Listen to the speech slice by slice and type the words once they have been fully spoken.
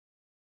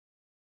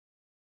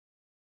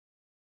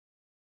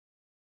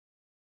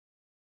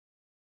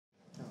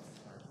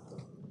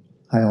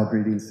Hi, all,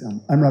 greetings.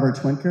 I'm Robert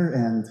Schwenker,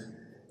 and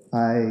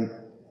I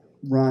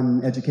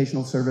run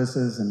educational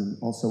services and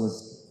also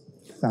was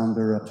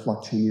founder of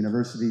Blockchain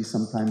University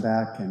some time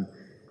back and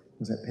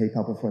was at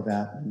PayPal before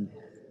that. And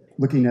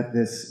looking at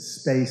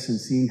this space and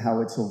seeing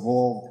how it's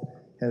evolved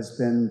has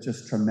been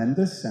just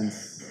tremendous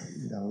since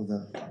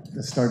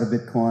the start of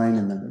Bitcoin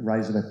and the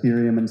rise of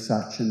Ethereum and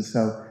such. And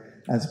so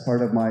as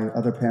part of my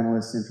other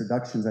panelists'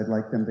 introductions, I'd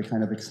like them to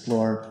kind of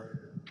explore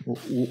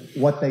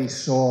what they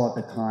saw at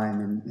the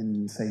time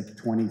in say,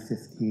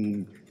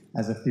 2015,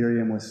 as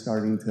Ethereum was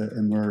starting to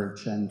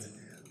emerge, and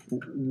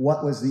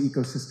what was the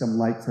ecosystem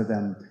like for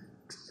them?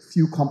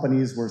 Few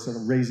companies were sort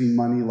of raising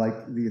money like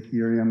the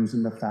Ethereums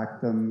and the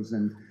Factums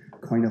and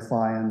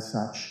Coinify and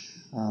such.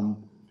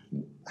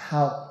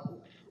 How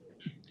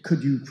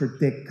could you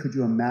predict, could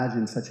you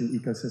imagine such an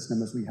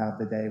ecosystem as we have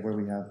today, where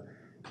we have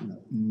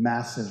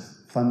massive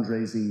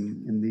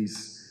fundraising in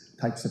these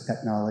types of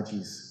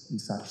technologies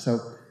and such? So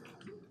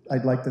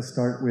I'd like to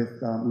start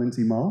with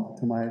Lindsay Moe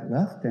to my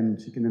left,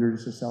 and she can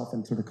introduce herself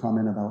and sort of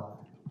comment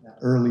about that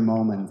early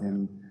moment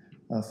and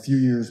a few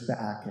years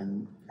back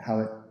and how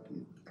it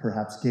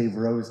perhaps gave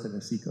rise to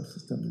this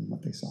ecosystem and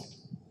what they saw.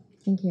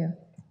 Thank you.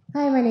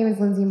 Hi, my name is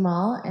Lindsay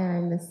Moe,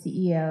 and I'm the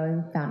CEO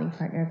and founding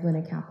partner of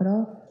Luna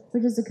Capital,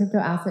 which is a crypto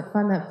asset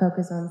fund that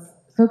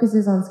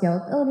focuses on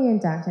scalability and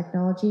DAG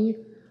technology.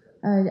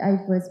 I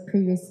was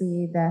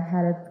previously the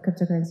head of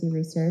cryptocurrency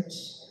research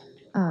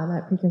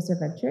at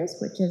Unbank.Ventures,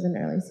 which is an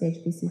early stage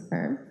VC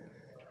firm.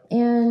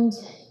 And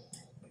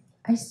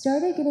I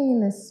started getting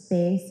in this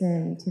space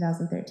in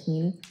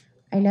 2013.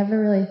 I never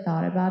really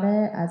thought about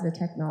it as a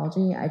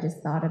technology. I just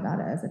thought about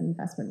it as an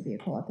investment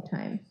vehicle at the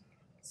time.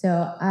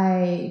 So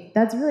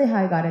that's really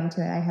how I got into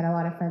it. I had a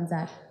lot of friends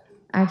that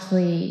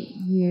actually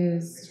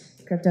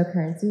used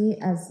cryptocurrency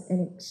as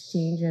an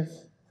exchange of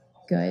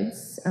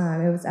goods.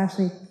 It was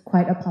actually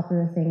quite a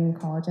popular thing in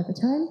college at the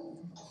time.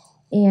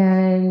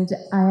 And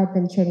I had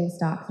been trading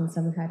stocks, and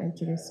someone had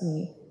introduced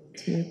me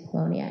to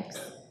Poloniex.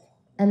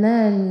 And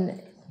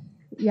then,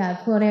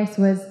 Poloniex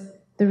was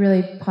the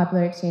really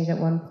popular exchange at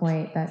one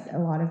point that a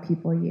lot of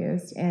people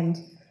used. And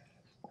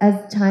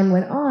as time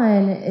went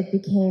on, it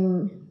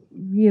became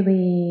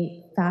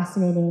really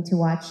fascinating to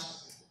watch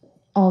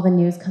all the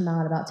news come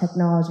out about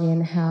technology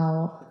and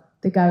how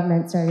the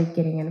government started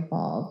getting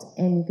involved.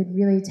 And you could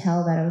really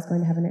tell that it was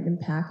going to have an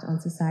impact on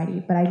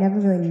society, but I never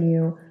really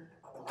knew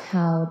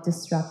how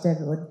disruptive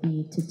it would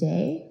be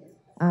today.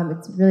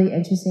 It's really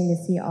interesting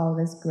to see all of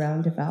this grow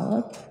and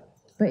develop.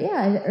 But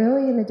yeah,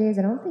 early in the days,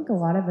 I don't think a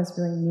lot of us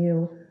really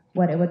knew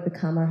what it would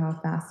become or how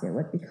fast it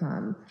would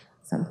become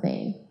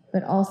something.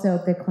 But also,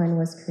 Bitcoin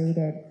was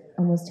created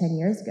almost 10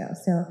 years ago.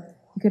 So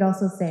you could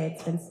also say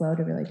it's been slow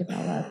to really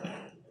develop.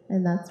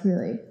 And that's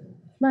really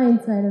my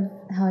insight of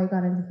how I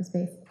got into the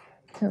space.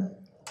 So,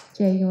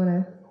 Jay, you want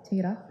to take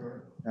it off?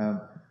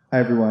 Sure. Hi,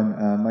 everyone.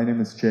 My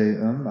name is Jay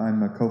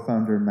I'm a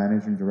co-founder and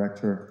managing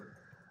director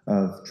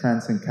of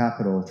TransLink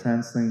Capital.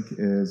 TransLink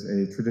is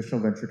a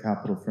traditional venture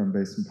capital firm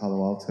based in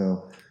Palo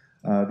Alto.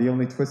 The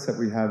only twist that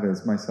we have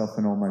is myself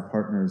and all my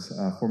partners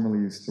formerly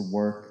used to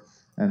work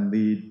and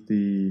lead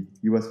the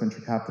US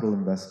venture capital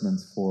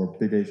investments for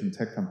big Asian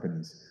tech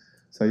companies.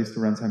 So I used to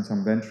run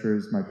Samsung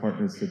Ventures. My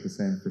partners did the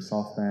same for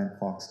SoftBank,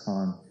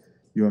 Foxconn,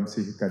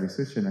 UMC Hikari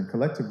Tsushin, and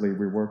collectively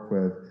we work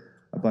with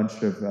a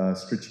bunch of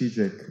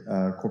strategic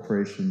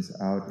corporations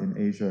out in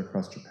Asia,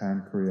 across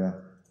Japan, Korea,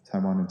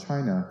 Taiwan, and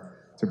China,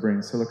 to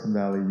bring Silicon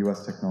Valley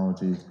US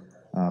technology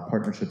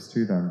partnerships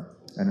to them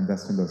and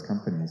invest in those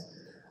companies.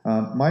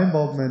 My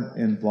involvement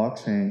in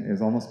blockchain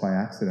is almost by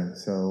accident.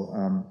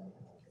 So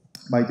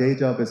my day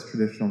job is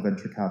traditional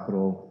venture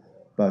capital,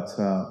 but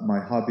my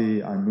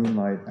hobby, I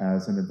moonlight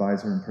as an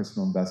advisor and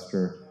personal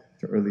investor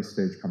to early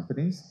stage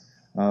companies.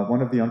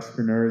 One of the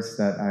entrepreneurs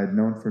that I had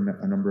known for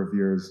a number of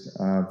years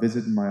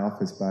visited my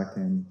office back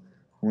in,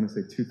 I want to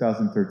say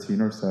 2013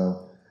 or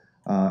so,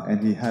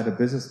 and he had a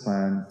business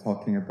plan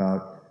talking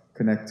about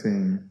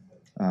connecting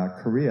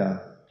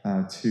Korea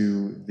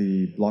to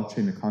the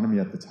blockchain economy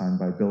at the time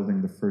by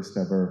building the first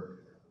ever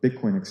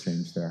Bitcoin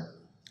exchange there.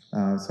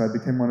 So I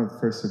became one of the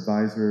first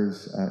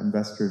advisors,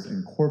 investors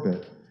in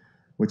Corbit,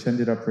 which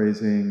ended up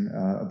raising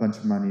a bunch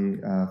of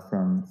money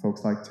from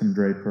folks like Tim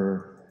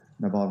Draper,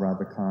 Naval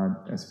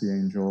Ravikant, SB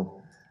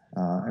Angel,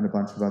 and a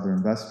bunch of other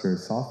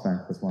investors.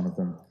 SoftBank was one of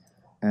them.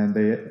 And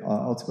they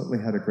ultimately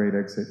had a great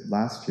exit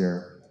last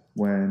year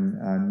when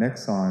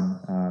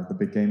Nexon, the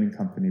big gaming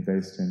company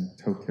based in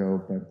Tokyo,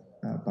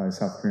 but by a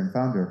South Korean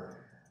founder,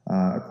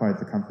 acquired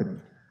the company.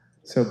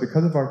 So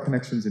because of our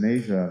connections in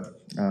Asia,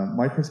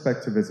 my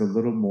perspective is a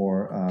little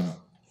more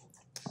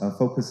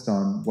focused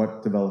on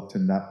what developed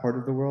in that part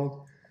of the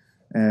world.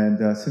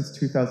 And since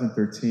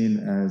 2013,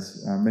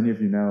 as many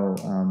of you know,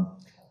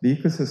 the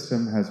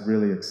ecosystem has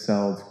really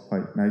excelled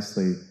quite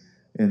nicely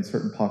in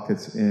certain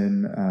pockets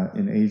in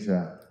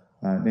Asia,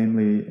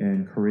 namely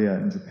in Korea,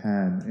 in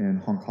Japan,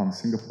 in Hong Kong,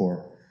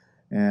 Singapore.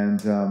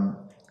 And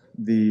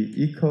the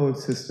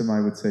ecosystem,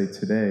 I would say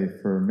today,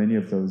 for many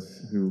of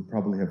those who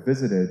probably have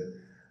visited,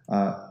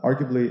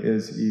 arguably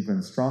is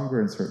even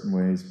stronger in certain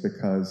ways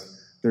because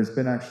there's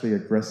been actually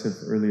aggressive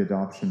early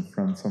adoption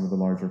from some of the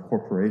larger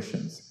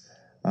corporations.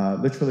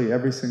 Literally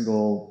every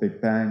single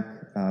big bank,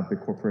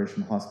 big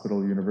corporation,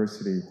 hospital,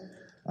 university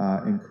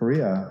in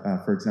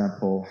Korea, for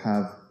example,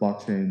 have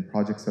blockchain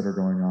projects that are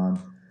going on.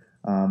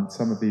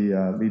 Some of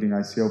the leading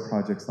ICO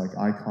projects like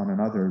ICON and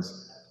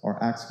others are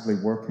actively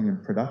working in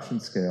production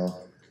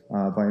scale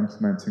by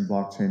implementing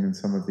blockchain in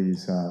some of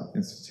these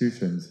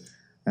institutions,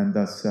 and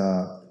thus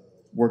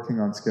working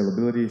on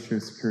scalability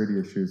issues, security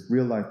issues,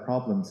 real-life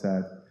problems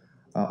that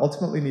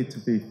ultimately need to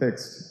be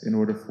fixed in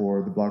order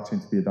for the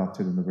blockchain to be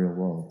adopted in the real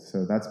world.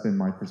 So that's been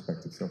my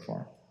perspective so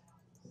far.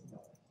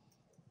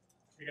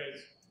 Hey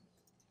guys.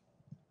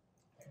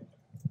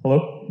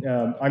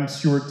 Hello, I'm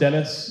Stuart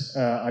Dennis.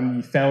 I'm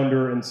the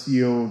founder and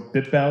CEO of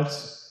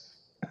BitBounce.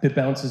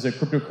 BitBounce is a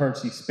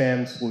cryptocurrency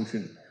spam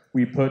solution.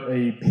 We put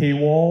a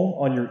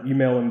paywall on your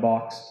email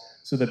inbox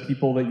so that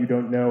people that you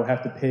don't know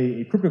have to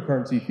pay a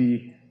cryptocurrency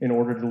fee in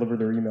order to deliver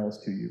their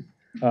emails to you.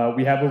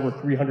 We have over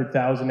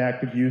 300,000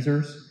 active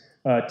users.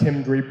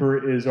 Tim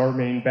Draper is our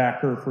main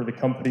backer for the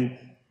company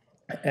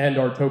and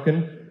our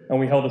token. And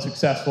we held a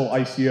successful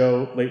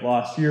ICO late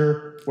last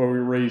year where we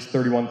raised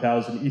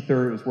 31,000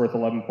 Ether. It was worth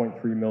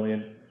 $11.3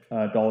 million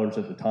at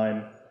the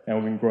time, and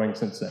we've been growing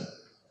since then.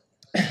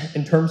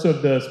 In terms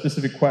of the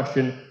specific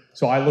question,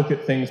 so I look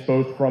at things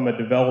both from a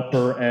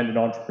developer and an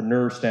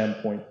entrepreneur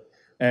standpoint.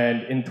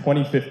 And in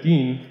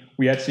 2015,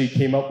 we actually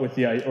came up with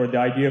the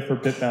idea for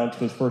BitBounce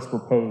was first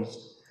proposed.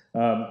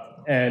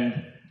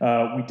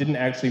 We didn't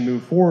actually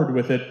move forward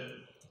with it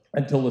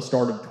until the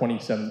start of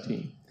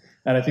 2017.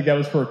 And I think that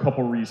was for a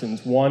couple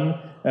reasons. One,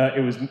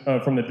 it was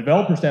from the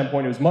developer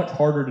standpoint, it was much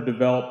harder to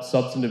develop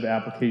substantive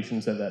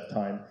applications at that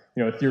time.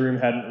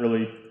 Ethereum hadn't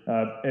really,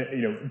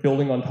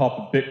 building on top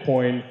of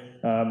Bitcoin,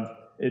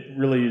 it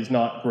really is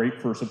not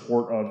great for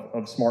support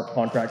of smart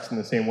contracts in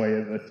the same way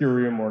as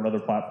Ethereum or another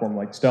platform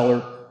like Stellar.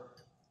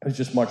 It was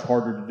just much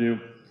harder to do.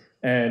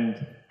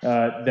 And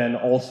then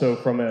also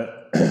from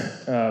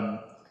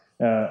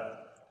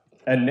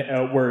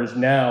whereas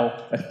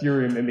now,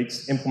 Ethereum, it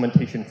makes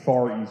implementation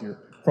far easier.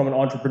 From an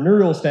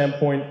entrepreneurial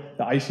standpoint,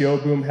 the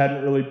ICO boom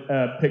hadn't really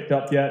picked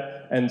up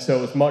yet, and so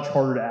it was much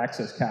harder to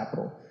access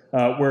capital.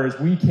 Whereas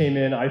we came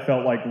in, I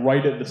felt like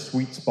right at the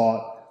sweet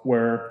spot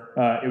where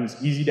it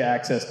was easy to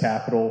access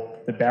capital,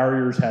 the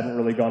barriers hadn't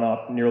really gone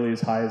up nearly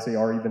as high as they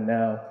are even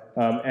now,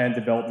 and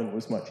development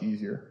was much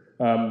easier.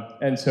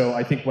 And so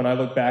I think when I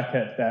look back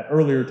at that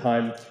earlier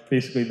time,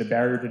 basically the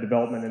barrier to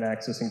development and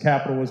accessing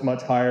capital was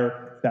much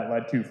higher. That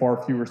led to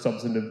far fewer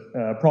substantive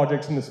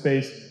projects in the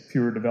space,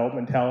 fewer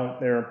development talent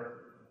there.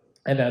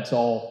 And that's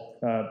all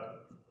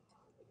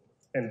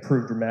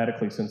improved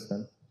dramatically since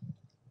then.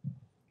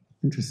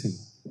 Interesting.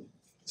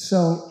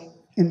 So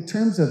in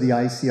terms of the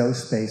ICO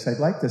space, I'd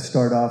like to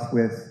start off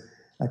with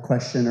a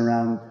question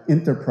around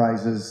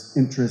enterprises'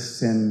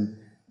 interests in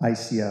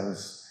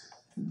ICOs.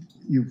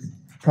 You've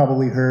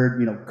probably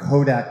heard,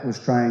 Kodak was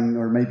trying,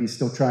 or maybe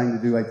still trying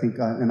to do, I think,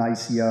 an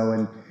ICO,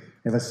 and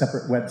they have a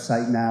separate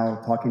website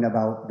now talking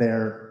about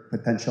their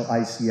potential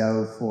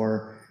ICO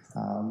for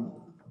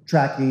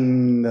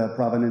tracking the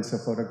provenance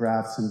of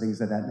photographs and things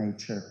of that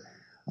nature.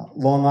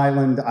 Long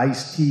Island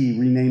Iced Tea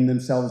renamed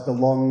themselves the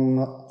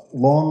Long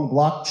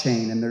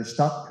Blockchain, and their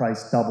stock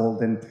price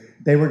doubled, and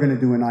they were going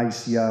to do an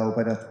ICO,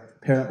 but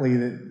apparently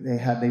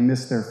they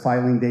missed their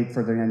filing date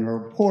for their annual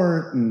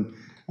report, and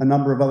a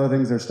number of other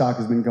things. Their stock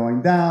has been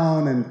going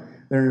down, and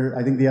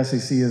I think the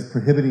SEC is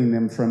prohibiting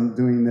them from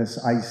doing this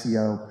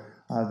ICO.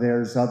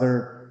 There's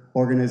other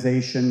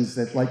organizations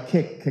that, like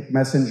Kick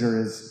Messenger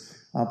is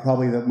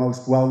probably the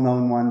most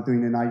well-known one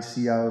doing an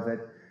ICO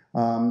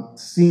that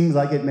seems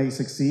like it may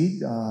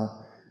succeed.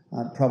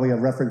 Probably a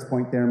reference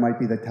point there might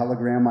be the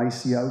Telegram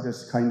ICO,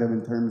 just kind of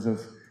in terms of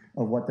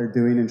what they're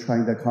doing and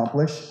trying to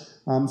accomplish.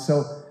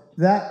 So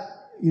that,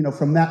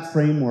 from that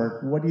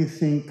framework, what do you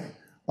think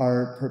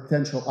are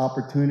potential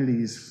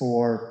opportunities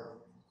for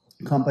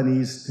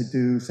companies to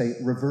do, say,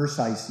 reverse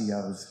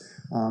ICOs,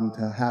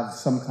 to have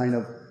some kind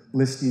of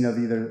listing of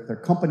either their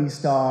company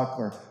stock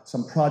or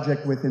some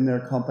project within their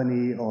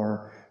company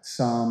or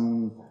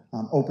some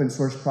open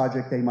source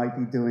project they might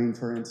be doing,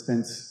 for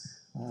instance,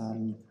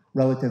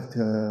 relative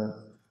to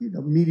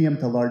medium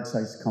to large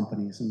sized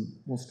companies? And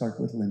we'll start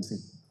with Lindsay.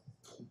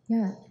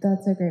 Yeah,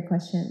 that's a great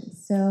question.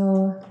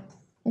 So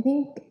I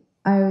think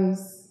I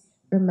always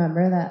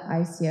remember that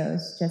ICO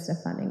is just a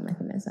funding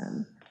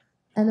mechanism.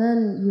 And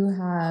then you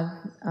have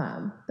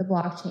the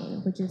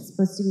blockchain, which is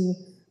supposed to be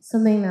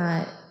something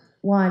that,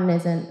 one,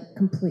 isn't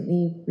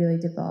completely really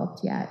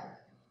developed yet.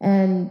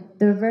 And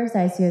the reverse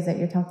ICOs that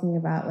you're talking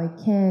about, like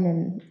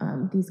Kin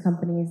and these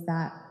companies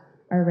that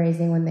are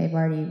raising when they've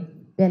already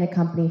been a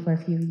company for a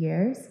few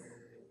years,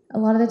 a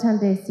lot of the time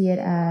they see it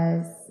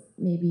as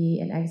maybe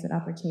an exit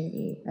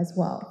opportunity as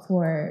well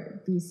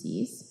for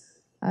VCs.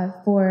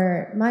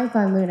 For my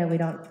fund, Luna, we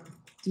don't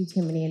do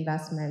too many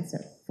investments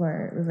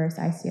for reverse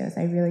ICOs.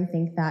 I really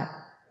think that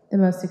the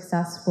most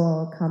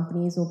successful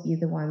companies will be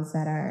the ones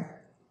that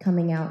are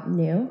coming out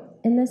new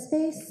in this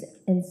space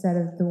instead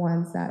of the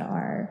ones that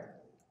are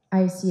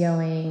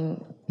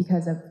ICOing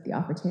because of the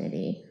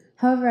opportunity.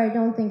 However, I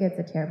don't think it's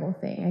a terrible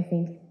thing. I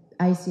think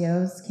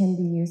ICOs can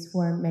be used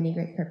for many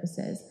great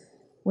purposes,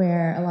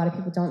 where a lot of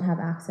people don't have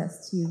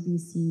access to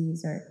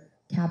VCs or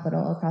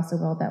capital across the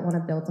world that want to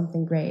build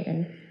something great.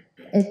 And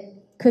it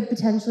could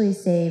potentially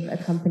save a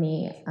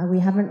company. We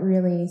haven't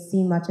really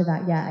seen much of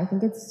that yet. I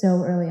think it's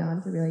so early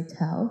on to really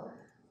tell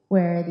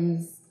where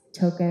these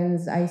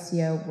tokens,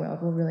 ICO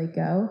world will really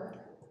go.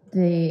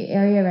 The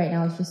area right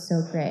now is just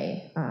so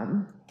gray.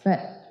 But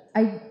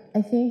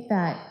I think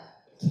that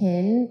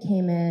Kin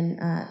came in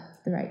at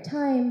the right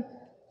time.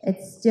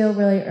 It's still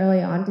really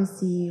early on to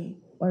see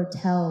or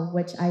tell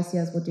which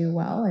ICOs will do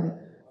well and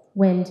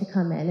when to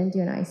come in and do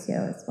an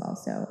ICO as well.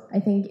 So I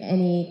think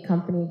any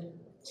company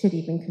should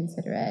even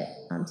consider it,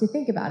 to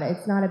think about it.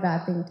 It's not a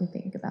bad thing to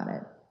think about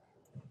it.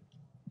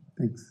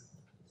 Thanks.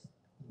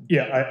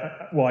 Yeah,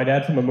 I'd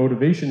add from a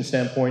motivation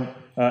standpoint,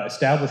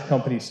 established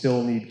companies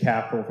still need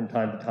capital from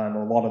time to time,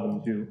 or a lot of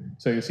them do.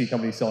 So you'll see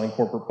companies selling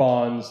corporate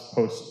bonds,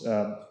 post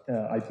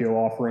IPO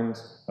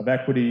offerings of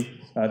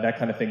equity, that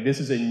kind of thing. This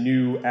is a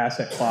new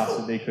asset class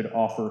that they could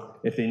offer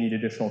if they need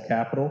additional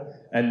capital.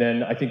 And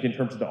then I think in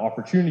terms of the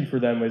opportunity for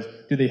them is,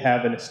 do they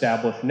have an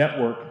established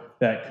network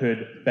that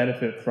could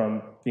benefit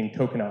from being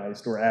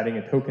tokenized or adding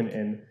a token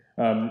in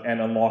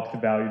and unlock the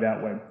value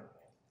that way?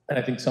 And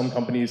I think some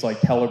companies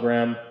like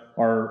Telegram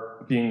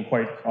are being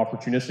quite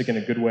opportunistic in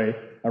a good way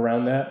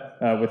around that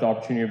with the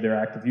opportunity of their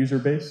active user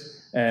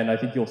base. And I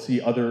think you'll see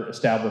other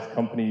established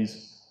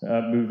companies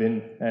move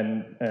in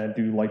and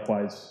do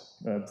likewise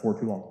before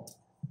too long.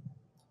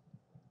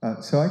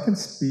 So I can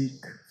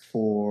speak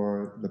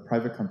for the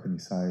private company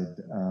side.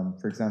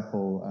 For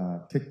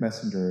example, Kick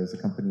Messenger is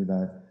a company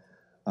that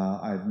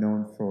I've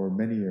known for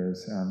many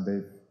years.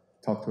 They've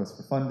talked to us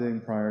for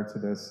funding prior to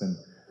this, and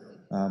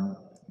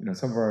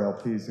some of our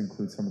LPs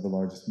include some of the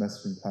largest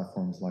messaging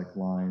platforms like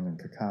Line and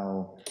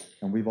Kakao,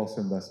 and we've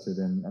also invested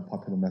in a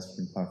popular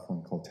messaging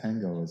platform called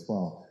Tango as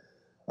well.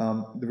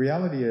 The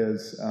reality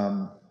is,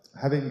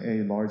 having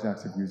a large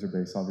active user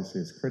base obviously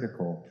is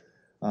critical,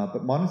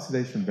 but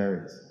monetization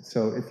varies.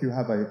 So if you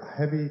have a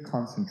heavy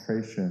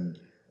concentration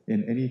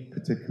in any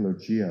particular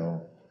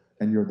geo,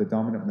 and you're the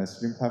dominant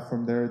messaging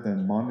platform there,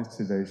 then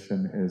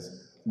monetization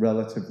is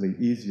relatively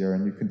easier,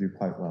 and you can do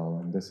quite well.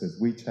 And this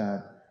is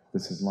WeChat,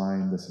 this is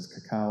Line, this is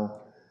Kakao.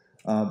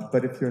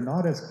 But if you're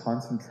not as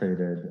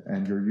concentrated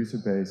and your user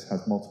base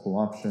has multiple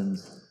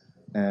options,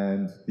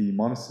 and the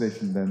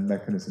monetization then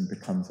mechanism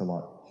becomes a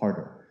lot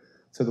harder.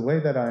 So the way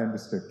that I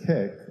understood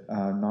Kick,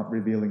 not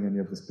revealing any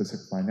of the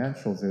specific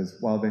financials, is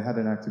while they had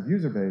an active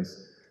user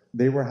base,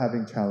 they were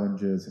having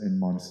challenges in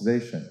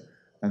monetization,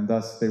 and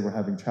thus they were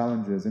having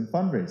challenges in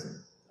fundraising.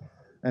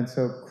 And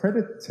so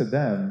credit to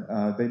them,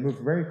 they moved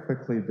very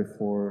quickly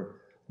before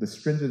the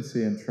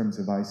stringency in terms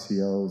of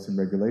ICOs and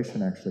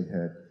regulation actually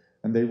hit,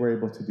 and they were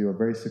able to do a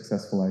very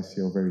successful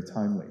ICO very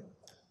timely.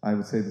 I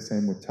would say the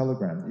same with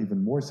Telegram,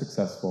 even more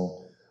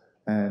successful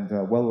and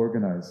well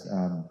organized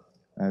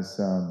as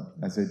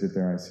they did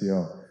their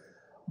ICO.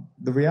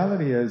 The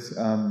reality is,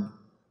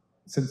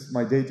 since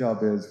my day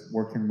job is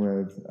working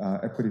with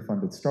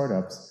equity-funded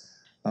startups,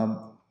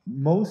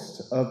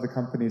 most of the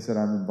companies that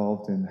I'm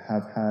involved in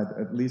have had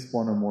at least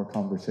one or more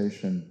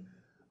conversation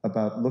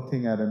about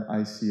looking at an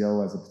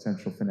ICO as a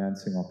potential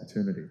financing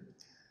opportunity.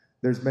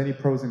 There's many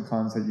pros and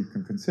cons that you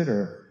can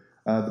consider.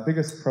 The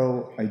biggest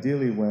pro,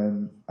 ideally,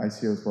 when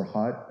ICOs were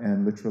hot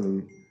and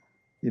literally,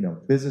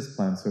 business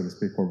plans, so to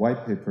speak, or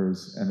white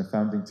papers, and a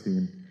founding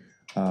team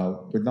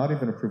with not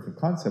even a proof of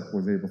concept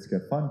was able to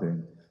get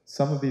funding.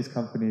 Some of these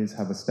companies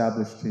have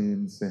established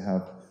teams, they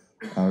have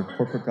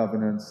corporate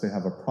governance, they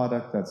have a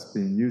product that's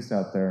being used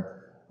out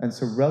there. And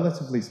so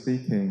relatively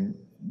speaking,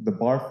 the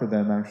bar for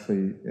them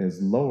actually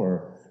is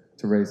lower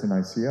to raise an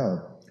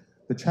ICO.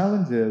 The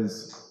challenge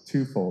is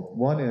twofold.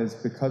 One is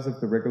because of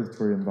the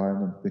regulatory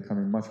environment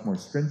becoming much more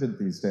stringent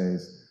these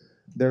days,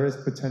 there is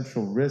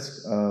potential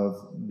risk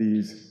of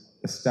these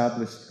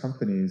established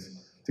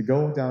companies to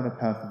go down a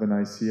path of an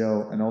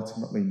ICO and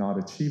ultimately not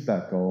achieve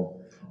that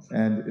goal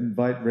and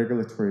invite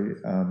regulatory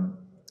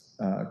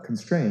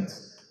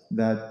constraints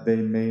that they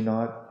may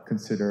not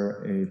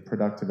consider a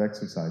productive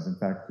exercise. In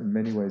fact, in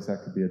many ways,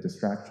 that could be a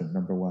distraction,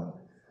 number one.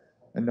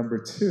 And number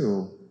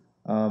two,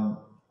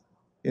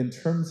 in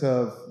terms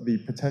of the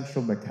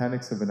potential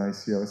mechanics of an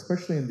ICO,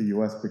 especially in the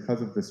US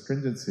because of the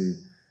stringency,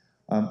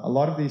 a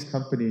lot of these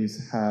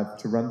companies have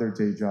to run their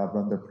day job,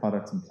 run their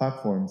products and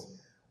platforms,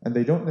 and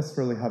they don't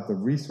necessarily have the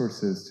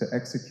resources to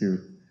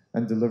execute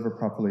and deliver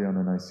properly on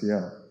an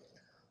ICO.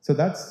 So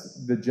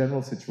that's the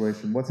general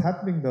situation. What's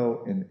happening,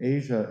 though, in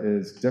Asia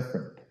is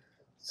different.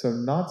 So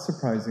not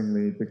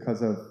surprisingly,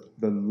 because of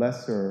the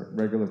lesser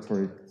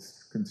regulatory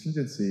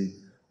contingency,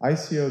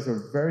 ICOs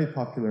are very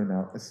popular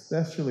now,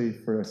 especially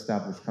for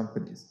established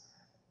companies.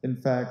 In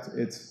fact,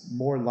 it's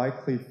more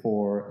likely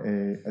for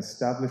an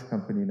established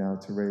company now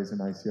to raise an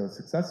ICO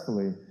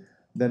successfully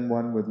than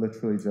one with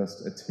literally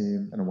just a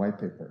team and a white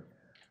paper.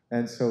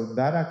 And so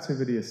that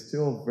activity is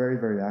still very,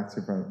 very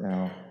active right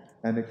now,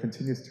 and it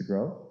continues to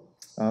grow.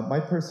 My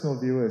personal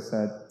view is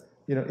that,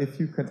 if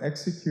you can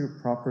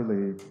execute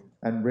properly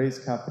and raise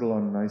capital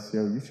on an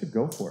ICO, you should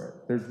go for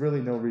it. There's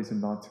really no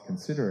reason not to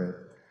consider it.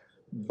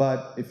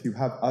 But if you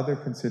have other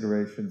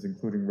considerations,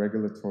 including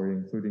regulatory,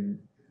 including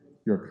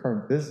your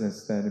current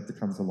business, then it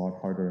becomes a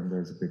lot harder and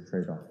there's a big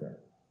trade-off there.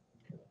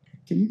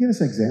 Can you give us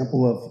an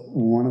example of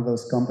one of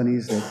those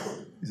companies that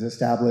is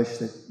established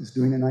that is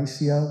doing an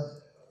ICO?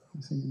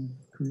 Is it in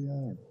Korea?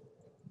 Or?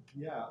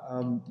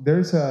 Yeah,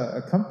 there's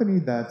a company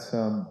that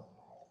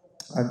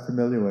I'm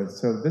familiar with.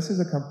 So this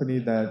is a company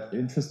that,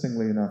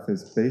 interestingly enough,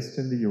 is based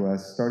in the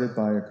US, started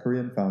by a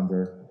Korean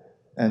founder,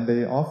 and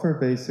they offer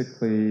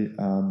basically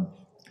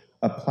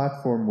a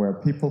platform where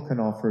people can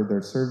offer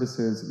their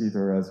services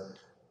either as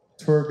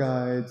tour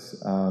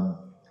guides,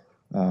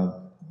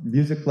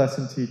 music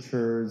lesson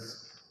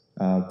teachers,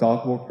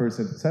 dog walkers,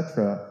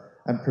 etc.,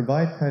 and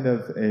provide kind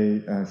of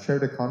a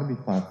shared economy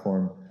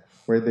platform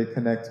where they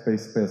connect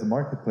basically as a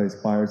marketplace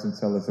buyers and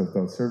sellers of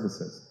those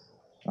services.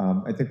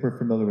 I think we're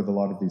familiar with a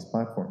lot of these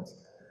platforms.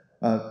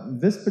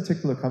 This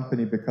particular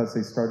company, because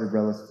they started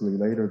relatively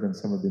later than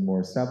some of the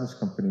more established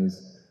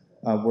companies,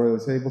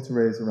 was able to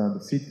raise a round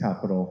of seed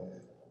capital,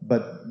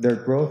 but their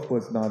growth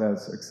was not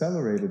as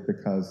accelerated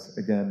because,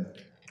 again,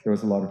 there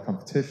was a lot of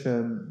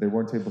competition. They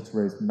weren't able to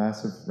raise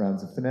massive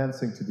rounds of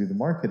financing to do the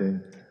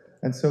marketing,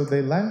 and so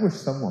they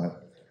languished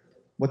somewhat.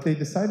 What they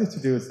decided to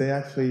do is they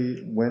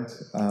actually went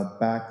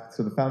back,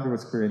 so the founder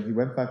was Korean, he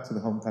went back to the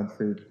home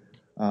country,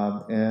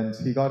 and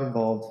he got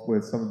involved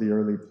with some of the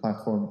early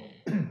platform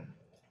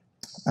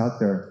out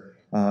there,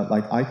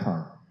 like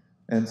ICON.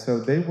 And so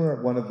they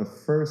were one of the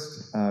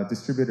first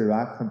distributed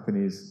app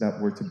companies that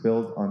were to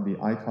build on the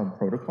ICON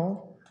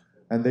protocol.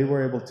 And they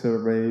were able to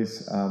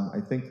raise,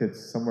 I think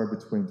it's somewhere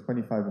between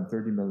 $25 and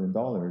 $30 million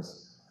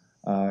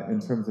in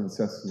terms of a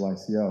successful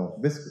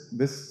ICO.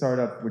 This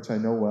startup, which I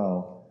know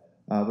well,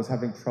 was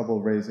having trouble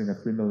raising a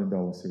 $3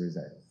 million Series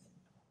A.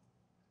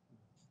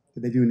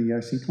 Did they do an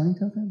ERC-20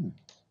 token?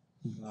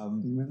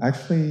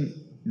 Actually,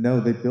 no,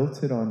 they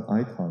built it on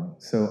ICON.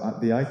 So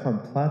the ICON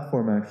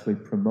platform actually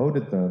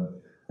promoted them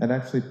and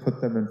actually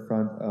put them in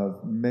front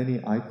of many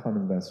ICON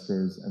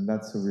investors, and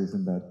that's the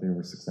reason that they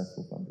were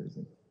successful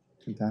fundraising.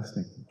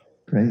 Fantastic.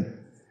 Great.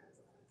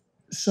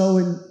 So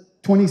in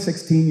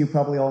 2016, you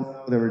probably all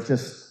know there were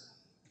just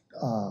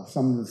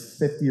some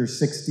 50 or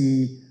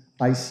 60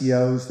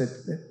 ICOs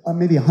that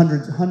maybe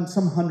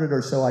 100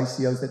 or so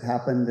ICOs that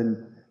happened,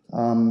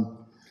 and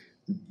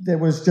there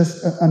was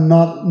just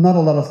not a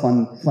lot of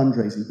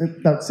fundraising.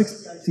 About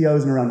 60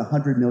 ICOs and around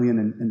 100 million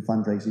in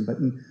fundraising. But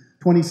in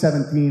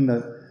 2017,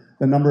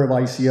 the number of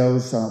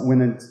ICOs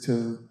went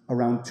into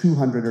around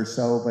 200 or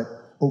so, but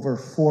over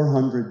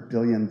 $400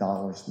 billion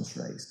was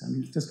raised. I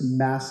mean, it's just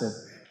massive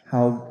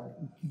how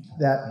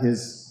that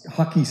is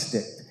hockey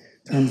stick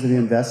in terms of the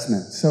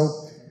investment.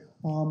 So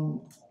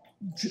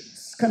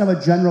just kind of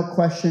a general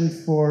question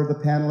for the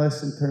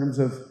panelists in terms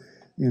of,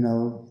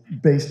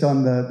 based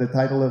on the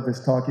title of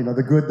this talk,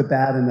 the good, the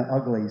bad, and the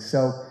ugly.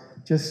 So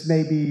just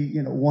maybe,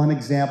 one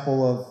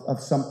example of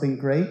something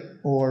great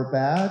or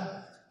bad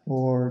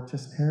or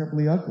just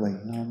terribly ugly.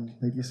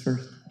 Maybe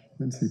first,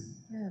 Lindsay.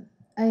 Yeah.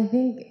 I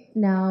think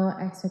now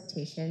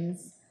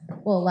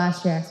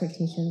last year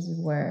expectations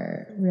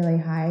were really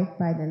high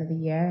by the end of the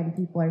year, and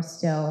people are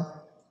still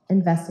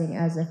investing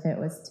as if it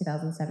was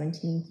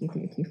 2017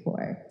 Q3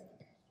 Q4.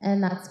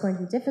 And that's going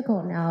to be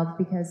difficult now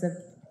because of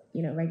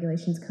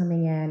regulations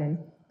coming in, and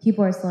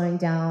people are slowing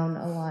down.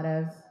 A lot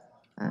of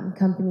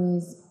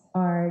companies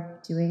are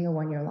doing a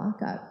one-year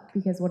lockup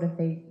because what if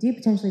they do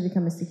potentially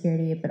become a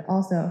security, but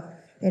also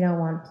they don't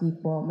want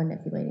people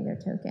manipulating their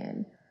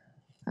token.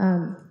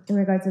 In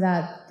regards to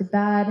that, the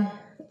bad,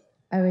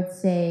 I would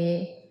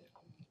say,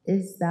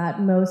 is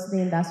that most of the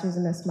investors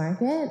in this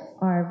market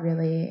are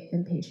really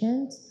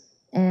impatient,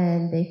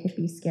 and they could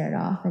be scared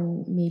off,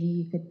 and maybe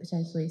you could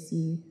potentially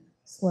see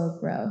slow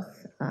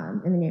growth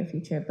in the near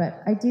future.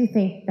 But I do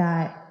think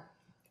that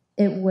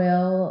it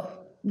will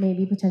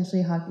maybe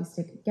potentially hockey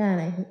stick again.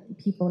 I think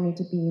people need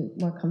to be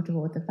more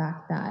comfortable with the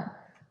fact that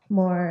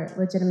more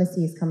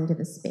legitimacy is coming to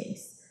the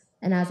space.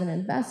 And as an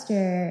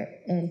investor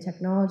in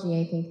technology,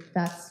 I think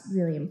that's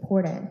really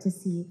important to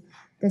see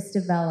this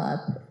develop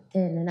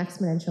in an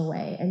exponential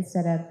way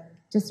instead of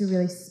just a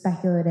really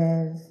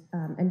speculative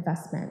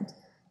investment.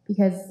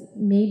 Because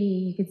maybe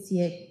you could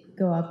see it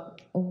go up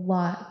a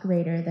lot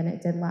greater than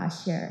it did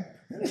last year.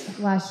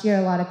 Last year,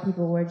 a lot of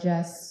people were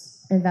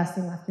just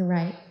investing left and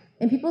right.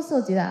 And people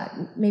still do that,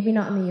 maybe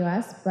not in the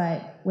US,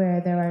 but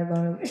where there are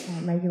lower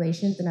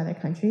regulations in other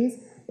countries.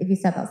 If you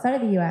step outside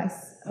of the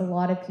US, a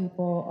lot of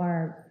people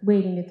are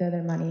waiting to throw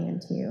their money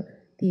into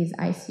these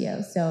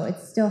ICOs. So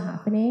it's still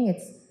happening.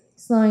 It's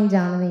slowing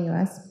down in the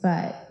US,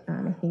 but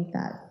I think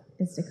that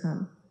is to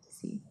come to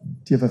see.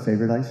 Do you have a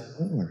favorite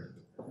ICO? Or?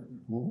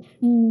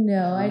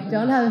 No, I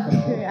don't have a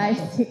favorite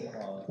ICO.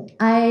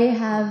 I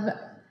have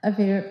a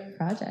favorite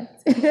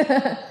project,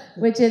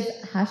 which is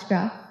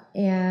Hashgraph,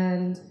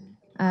 and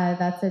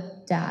that's a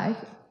DAG,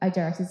 a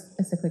direct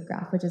acyclic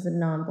graph, which is a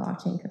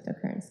non-blockchain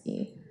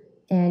cryptocurrency.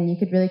 And you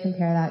could really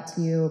compare that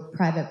to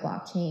private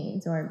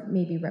blockchains or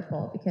maybe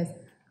Ripple, because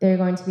they're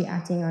going to be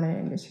acting on an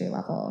industry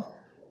level.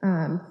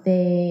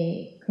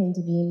 They claim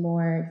to be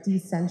more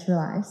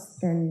decentralized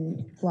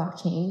than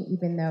blockchain,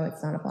 even though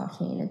it's not a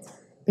blockchain. It's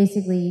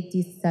basically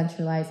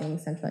decentralizing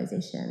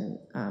centralization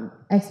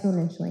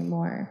exponentially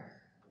more.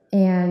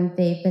 And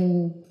they've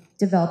been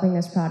developing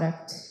this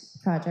project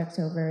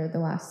over the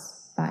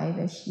last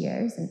 5-ish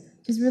years, and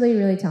just really,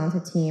 really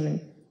talented team.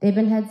 And they've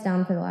been heads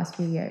down for the last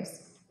few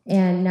years.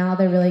 And now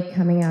they're really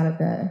coming out of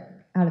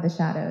the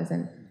shadows,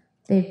 and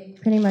they've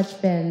pretty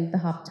much been the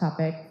hot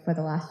topic for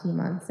the last few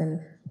months.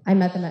 And I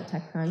met them at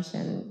TechCrunch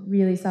and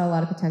really saw a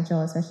lot of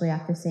potential, especially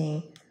after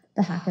seeing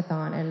the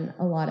hackathon and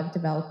a lot of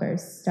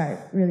developers start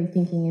really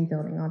thinking and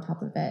building on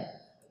top of it.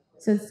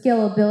 So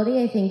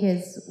scalability, I think,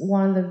 is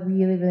one of the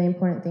really, really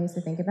important things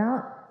to think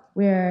about.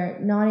 We're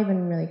not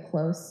even really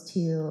close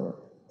to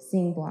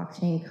seeing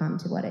blockchain come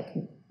to what it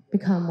can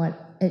become,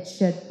 what it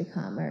should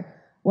become, or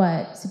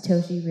what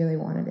Satoshi really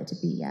wanted it to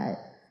be yet.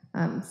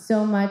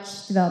 So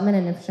much development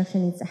and infrastructure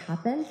needs to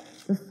happen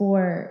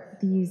before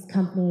these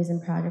companies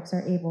and projects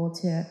are able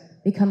to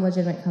become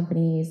legitimate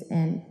companies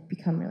and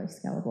become really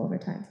scalable over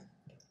time.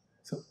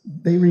 So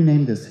they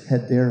renamed this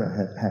Hedera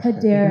hashtag.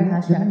 Hedera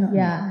hashtag,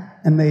 yeah.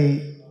 And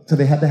they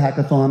had the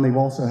hackathon. They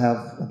also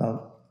have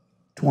about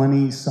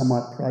 20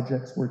 somewhat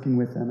projects working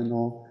with them and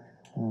all.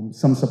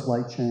 Some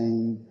supply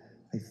chain,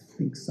 I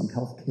think some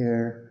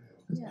healthcare.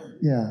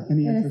 Yeah.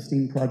 Any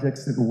interesting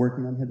projects that were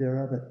working on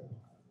Hedera?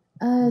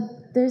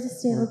 There's a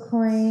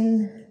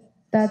stablecoin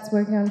that's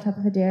working on top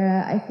of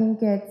Hedera.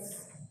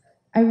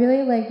 I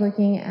really like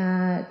looking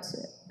at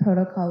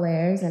protocol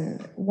layers,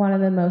 and one of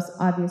the most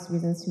obvious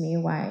reasons to me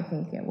why I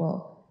think it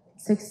will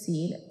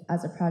succeed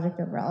as a project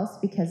overall is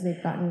because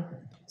they've gotten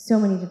so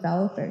many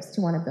developers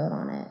to want to build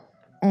on it.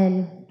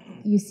 And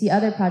you see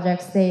other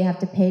projects, they have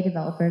to pay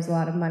developers a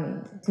lot of money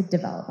to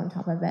develop on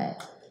top of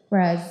it.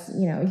 Whereas,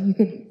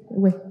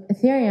 with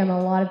Ethereum,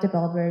 a lot of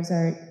developers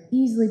are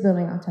easily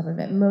building on top of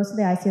it. Most of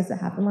the ICOs that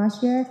happened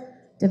last year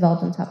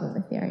developed on top of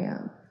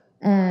Ethereum.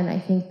 And I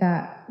think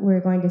that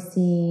we're going to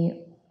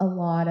see a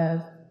lot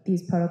of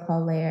these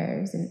protocol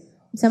layers, and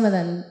some of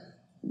them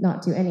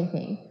not do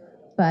anything.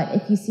 But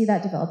if you see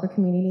that developer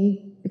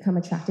community become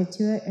attracted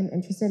to it and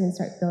interested and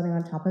start building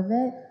on top of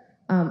it,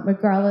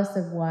 regardless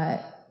of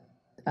what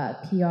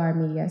PR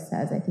media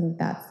says, I think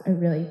that's a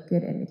really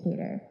good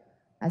indicator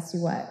as to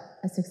what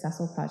a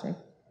successful project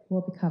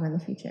will become in the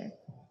future.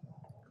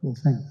 Cool,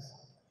 thanks.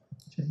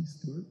 Jay,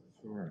 Stuart?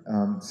 Sure.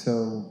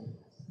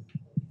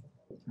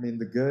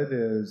 The good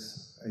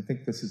is, I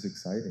think this is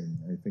exciting.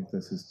 I think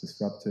this is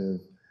disruptive.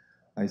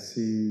 I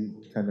see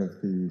kind of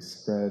the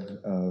spread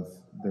of,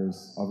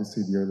 there's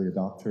obviously the early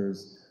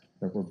adopters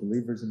that were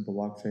believers in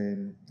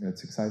blockchain.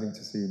 It's exciting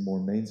to see more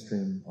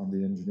mainstream on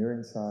the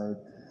engineering side.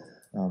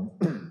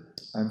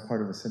 I'm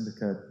part of a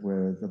syndicate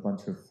with a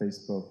bunch of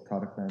Facebook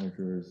product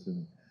managers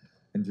and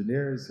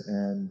engineers,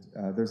 and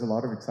there's a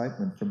lot of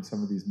excitement from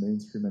some of these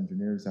mainstream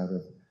engineers out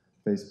of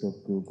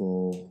Facebook,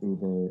 Google,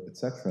 Uber,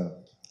 etc.,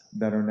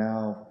 that are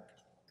now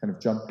kind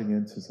of jumping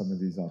into some of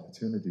these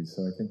opportunities.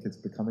 So I think it's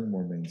becoming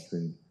more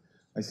mainstream.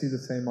 I see the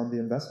same on the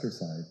investor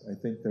side. I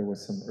think there were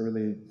some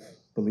early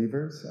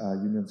believers,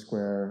 Union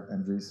Square,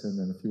 Andreessen,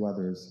 and a few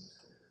others,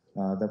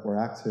 that were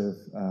active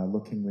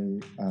looking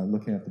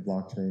at the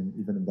blockchain,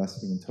 even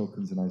investing in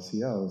tokens and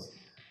ICOs.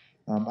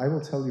 I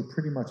will tell you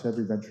pretty much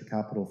every venture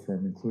capital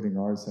firm, including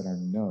ours that I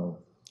know,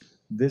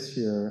 this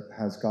year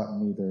has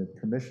gotten either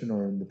permission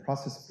or in the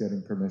process of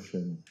getting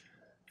permission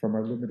from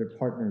our limited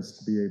partners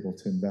to be able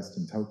to invest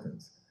in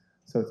tokens.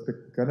 So it's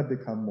going to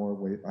become more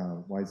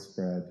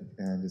widespread,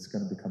 and it's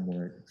going to become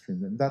more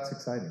extreme. And that's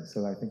exciting.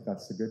 So I think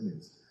that's the good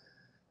news.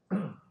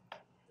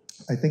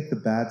 I think the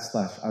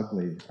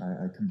bad/ugly,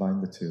 I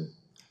combine the two,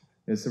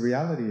 is the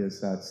reality is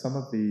that some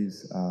of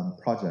these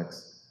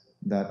projects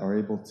that are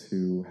able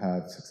to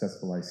have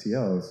successful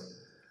ICOs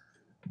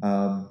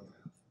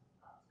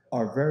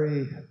are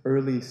very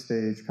early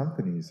stage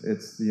companies.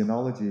 The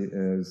analogy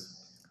is,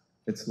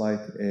 it's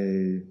like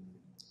a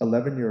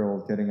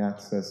 11-year-old getting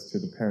access to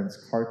the parents'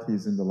 car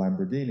keys in the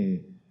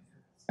Lamborghini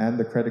and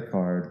the credit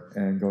card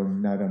and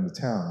going out on the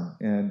town.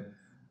 And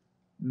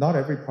not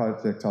every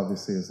project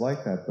obviously is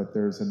like that, but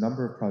there's a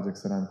number of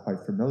projects that I'm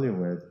quite familiar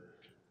with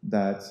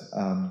that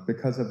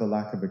because of the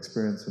lack of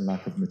experience and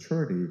lack of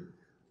maturity,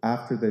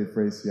 after they've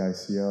raised the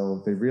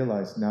ICO, they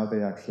realize now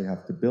they actually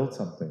have to build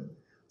something.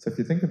 So if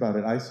you think about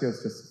it, ICO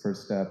is just the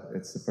first step.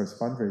 It's the first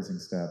fundraising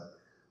step.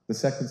 The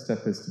second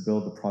step is to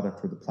build the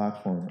product or the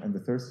platform, and the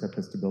third step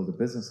is to build a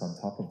business on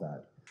top of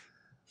that.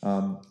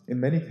 In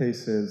many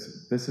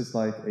cases, this is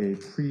like a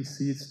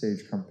pre-seed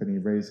stage company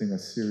raising a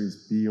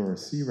Series B or a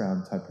C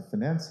round type of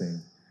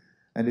financing.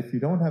 And if you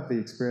don't have the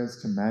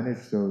experience to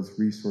manage those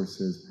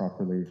resources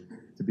properly,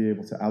 to be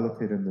able to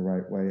allocate in the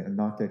right way and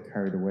not get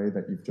carried away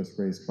that you've just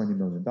raised $20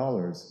 million,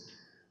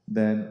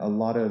 then a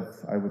lot of,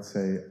 I would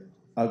say,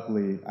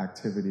 ugly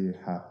activity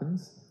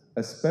happens,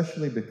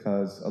 especially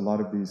because a lot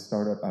of these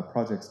startup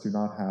projects do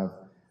not have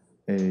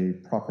a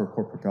proper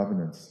corporate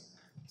governance.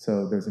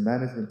 So there's a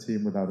management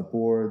team without a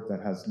board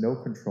that has no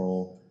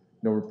control,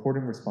 no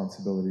reporting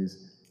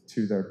responsibilities,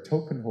 to their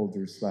token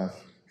holders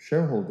 /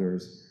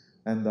 shareholders,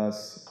 and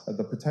thus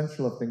the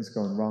potential of things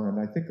going wrong. And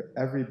I think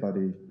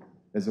everybody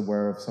is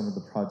aware of some of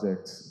the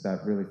projects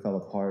that really fell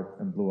apart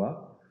and blew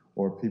up,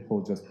 or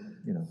people just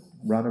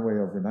ran away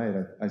overnight.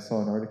 I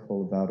saw an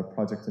article about a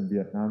project in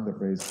Vietnam that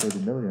raised 30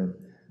 million,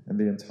 and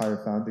the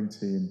entire founding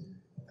team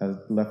has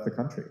left the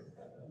country.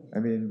 I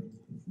mean,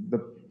 the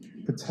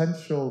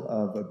potential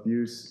of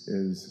abuse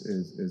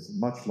is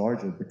much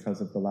larger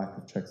because of the lack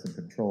of checks and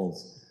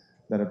controls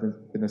that have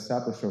been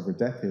established over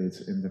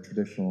decades in the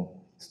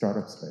traditional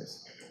startup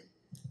space.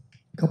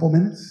 A couple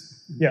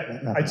minutes?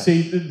 Yeah, I'd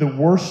say the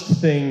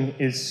worst thing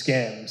is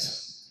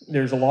scams.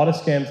 There's a lot of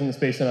scams in the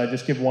space, and I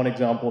just give one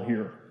example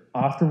here.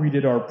 After we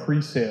did our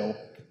pre-sale,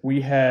 we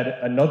had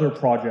another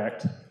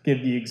project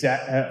give the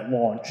exact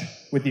launch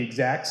with the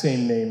exact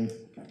same name.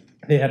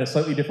 They had a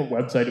slightly different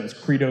website. It was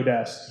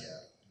Credo-esque.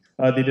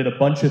 They did a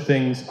bunch of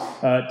things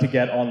to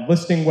get on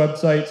listing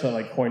websites,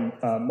 like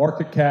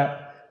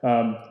CoinMarketCap.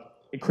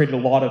 It created a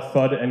lot of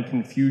FUD and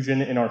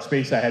confusion in our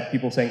space. I had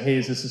people saying, hey,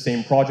 is this the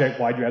same project?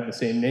 Why do you have the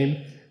same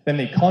name? Then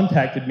they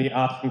contacted me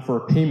asking for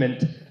a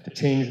payment to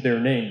change their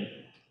name.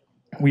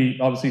 We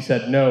obviously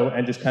said no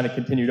and just kind of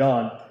continued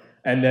on,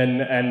 and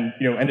then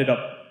ended up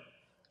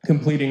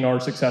completing our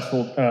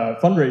successful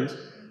fundraise.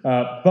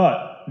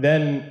 But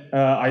then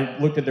I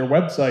looked at their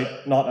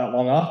website not that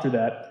long after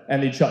that,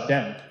 and they'd shut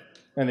down.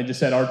 And they just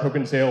said, our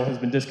token sale has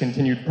been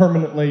discontinued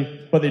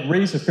permanently, but they'd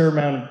raised a fair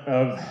amount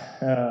of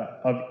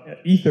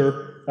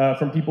Ether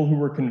from people who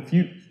were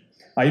confused.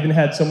 I even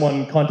had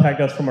someone contact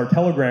us from our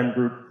Telegram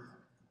group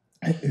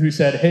who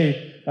said,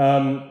 hey,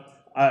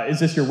 is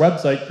this your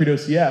website,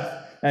 CredoCF?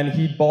 And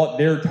he'd bought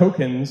their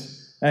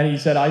tokens, and he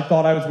said, I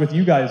thought I was with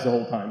you guys the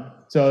whole time.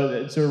 So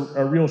it's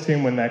a real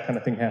shame when that kind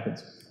of thing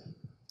happens.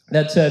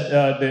 That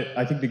said,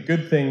 I think the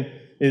good thing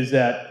is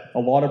that a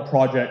lot of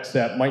projects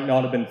that might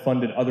not have been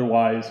funded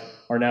otherwise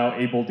are now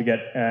able to get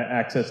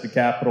access to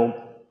capital.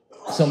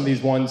 Some of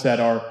these ones that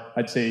are,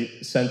 I'd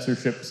say,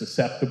 censorship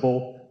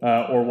susceptible,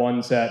 or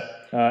ones that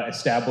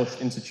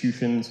established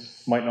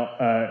institutions might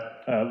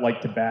not like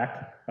to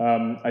back,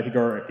 I think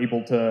are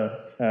able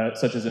to,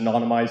 such as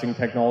anonymizing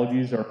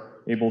technologies, are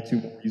able to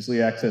more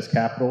easily access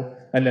capital.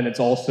 And then it's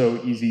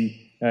also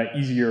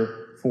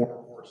easier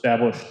for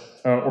established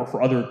or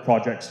for other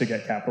projects to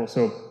get capital.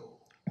 So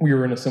we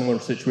were in a similar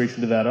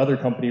situation to that other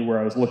company where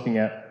I was looking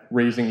at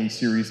raising a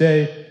Series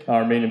A.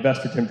 Our main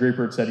investor, Tim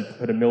Draper, had said he could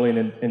put $1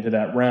 million into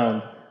that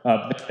round.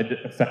 I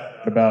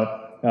found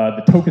about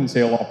the token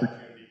sale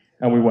opportunity,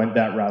 and we went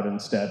that route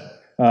instead.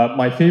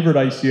 My favorite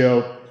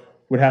ICO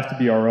would have to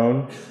be our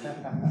own.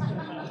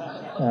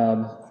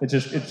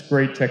 It's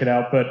great, check it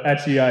out. But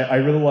actually, I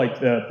really like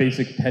the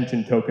Basic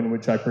Attention token,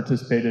 which I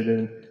participated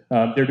in.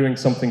 They're doing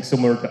something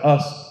similar to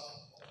us.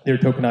 They're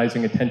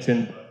tokenizing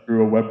attention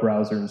through a web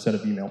browser instead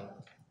of email.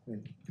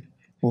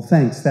 Well,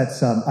 thanks.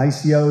 That's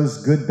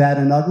ICOs, good, bad,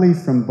 and ugly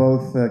from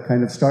both the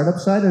kind of startup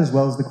side as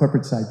well as the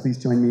corporate side. Please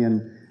join me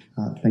in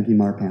thanking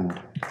our panel.